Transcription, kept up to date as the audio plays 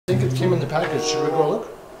think it came in the package. Should we go look?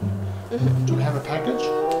 Do we have a package?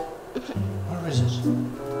 Where is it?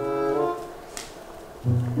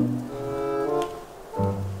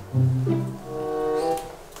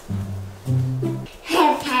 I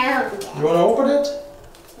found it. You want to open it?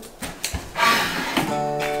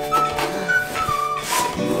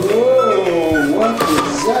 Whoa, what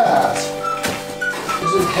is that?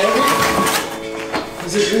 Is it heavy?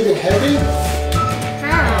 Is it really heavy?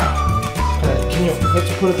 Okay, can you,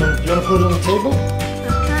 let's put it on, you want to put it on the table?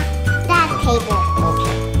 That table.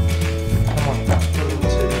 Okay. Come on, let's put it on the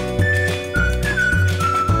table.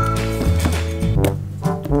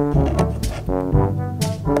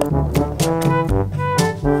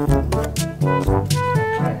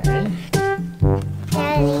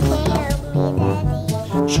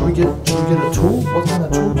 Should we get a tool? What kind of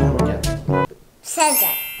tool can we get?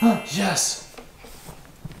 Scissor. Yes.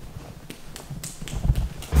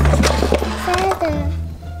 Scissor.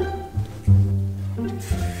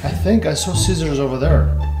 I think I saw scissors over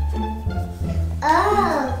there.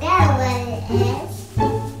 Oh, that's what it is.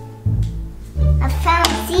 I found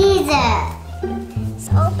scissor. Let's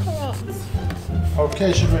open it.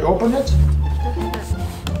 Okay, should we open it?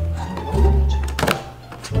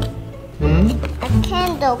 I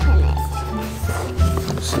can't open it.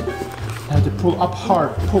 Let's see. I have to pull up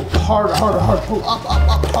hard. Pull hard, hard, hard. Pull up,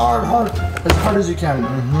 hard. As hard as you can.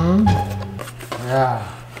 Yeah.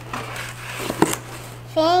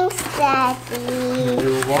 Thanks, Daddy.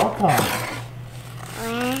 You're welcome.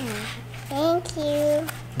 Wow. Thank you.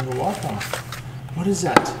 You're welcome. What is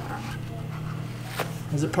that?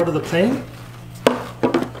 Is it part of the plane?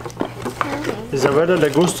 Isabela le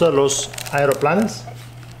gusta los aeroplanes?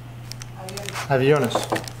 Aviones.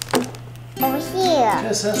 Over here. ¿Qué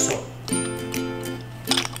es eso?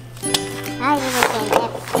 How do we get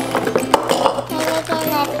it?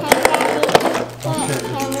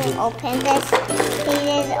 Can we open this?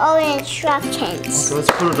 There's all instructions. Okay,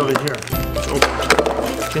 let's put it over here. Let's open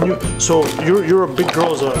it. Can you? So you're a big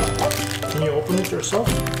girl, so can you open it yourself?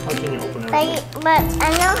 How can you open it? But I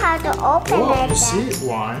know how to open Oh, it. you see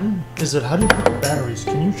one. Is it how do you put the batteries?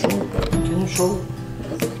 Can you show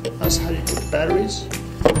us how you put batteries?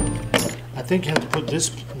 I think you have to put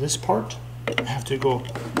this part. You have to go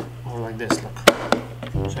over like this. Look.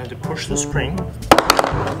 So you have to push the spring.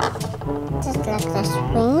 Just like the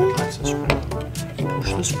spring. That's the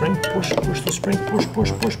spring. Push the spring. Push the spring.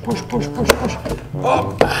 Push.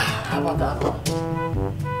 Up. How about that?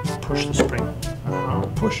 Push the spring.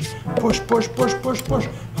 Push.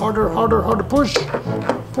 Harder. Push.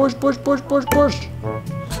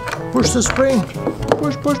 Push the spring.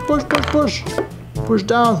 Push. Push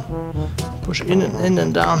down. Push in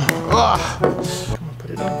and down. Ah. Come on, put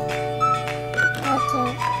it on.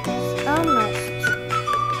 Almost.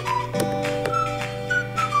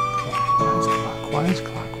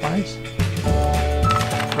 Clockwise.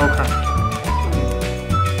 Okay.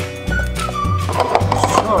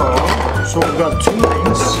 So we've got two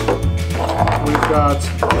rings. We've got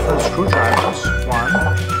different screwdrivers.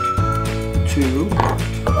 1, 2,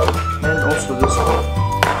 and also this one.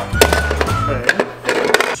 Okay.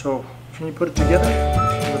 So can you put it together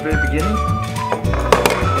in the very beginning?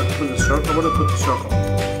 Let's put the circle. Where do we put the circle?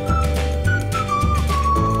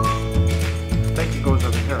 I think it goes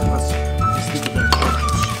over here. Let's look at the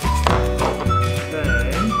instructions.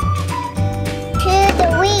 Okay. To the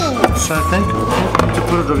wing. So I think we need to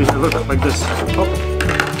put it over here. Look, like this. Oh.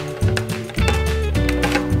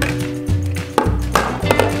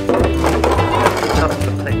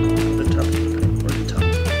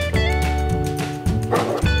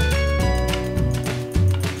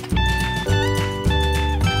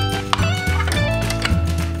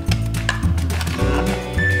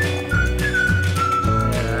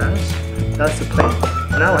 That's the plane.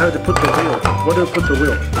 Now I have to put the wheel. Where do I put the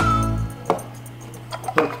wheel?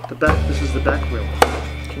 Look, the back. This is the back wheel.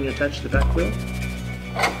 Can you attach the back wheel?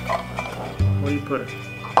 Where do you put it?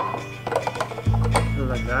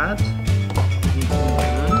 Like that.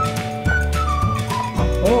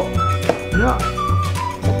 Oh, yeah.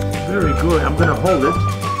 Very good. I'm gonna hold it.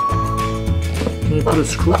 Can you put a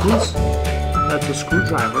screw, please? That's a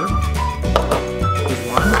screwdriver. Good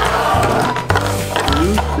one. 2,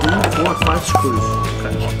 3, 4, 5 screws.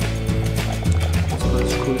 Okay. Let's put a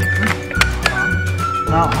screw in.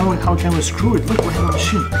 Now, how can we screw it? Look, we have a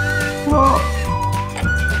machine. Whoa!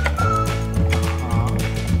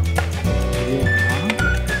 Yeah.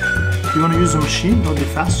 If you want to use a machine, it'll be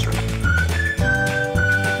faster. Okay,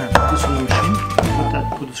 put this on the machine.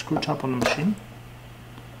 Put the screw top on the machine.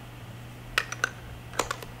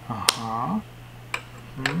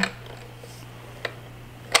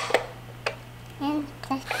 And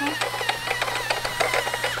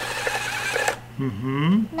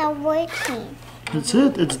Not working. That's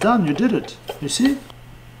it. It's done. You did it. You see?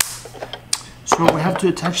 So we have to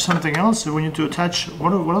attach something else. We need to attach.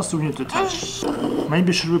 What else do we need to attach?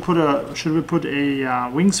 Maybe should we put a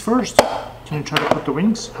wings first? Can you try to put the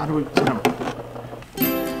wings? How do we put them?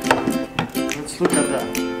 Let's look at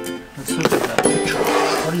that. Let's look at that picture.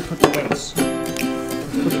 How do you put the wings?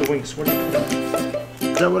 Let's put the wings. What do you put?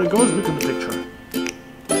 Is that what it goes? Look at the picture.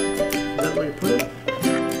 Is that where you put it?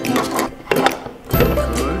 Good.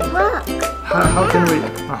 Look. How can we?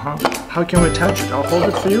 How can we attach it? I'll hold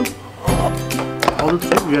it for you. Hold it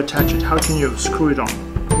for you. You attach it. How can you screw it on?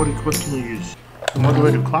 What can you use? What do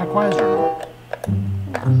we do? Clockwise or no?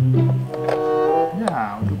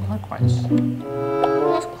 Yeah, we'll do clockwise.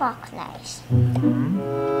 It's clockwise.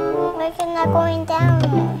 Why is it not going down?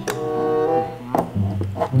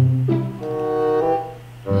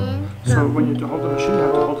 So when you hold the machine, you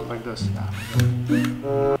have to hold it like this. Yeah.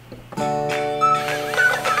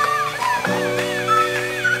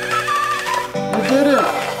 You did it!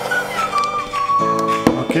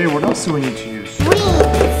 Okay, what else do we need to use? Wings.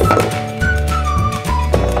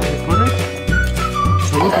 You put it?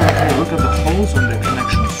 So look at here, look at the holes and the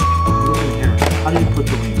connections. Look in here. How do you put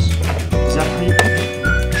the wings? Is that how you put it?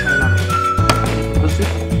 Try it out. Let's do it.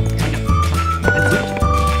 Try it. That's it.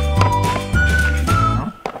 No?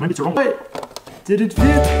 Maybe it's wrong. Wait! Did it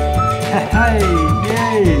fit? Hey!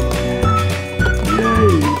 Yay! Yay!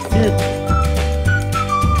 It fit!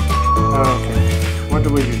 Okay. What do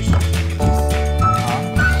we use?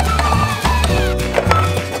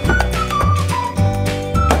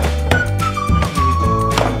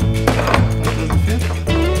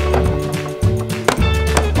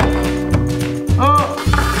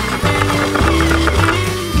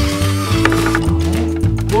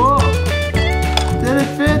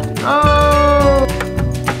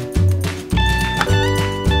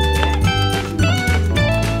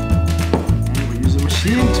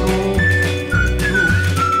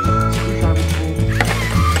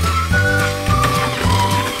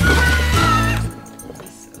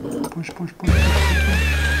 Push.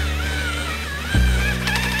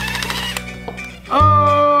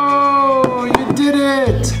 Oh, you did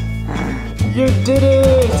it! You did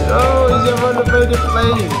it! Oh, you want to make the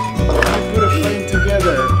plane.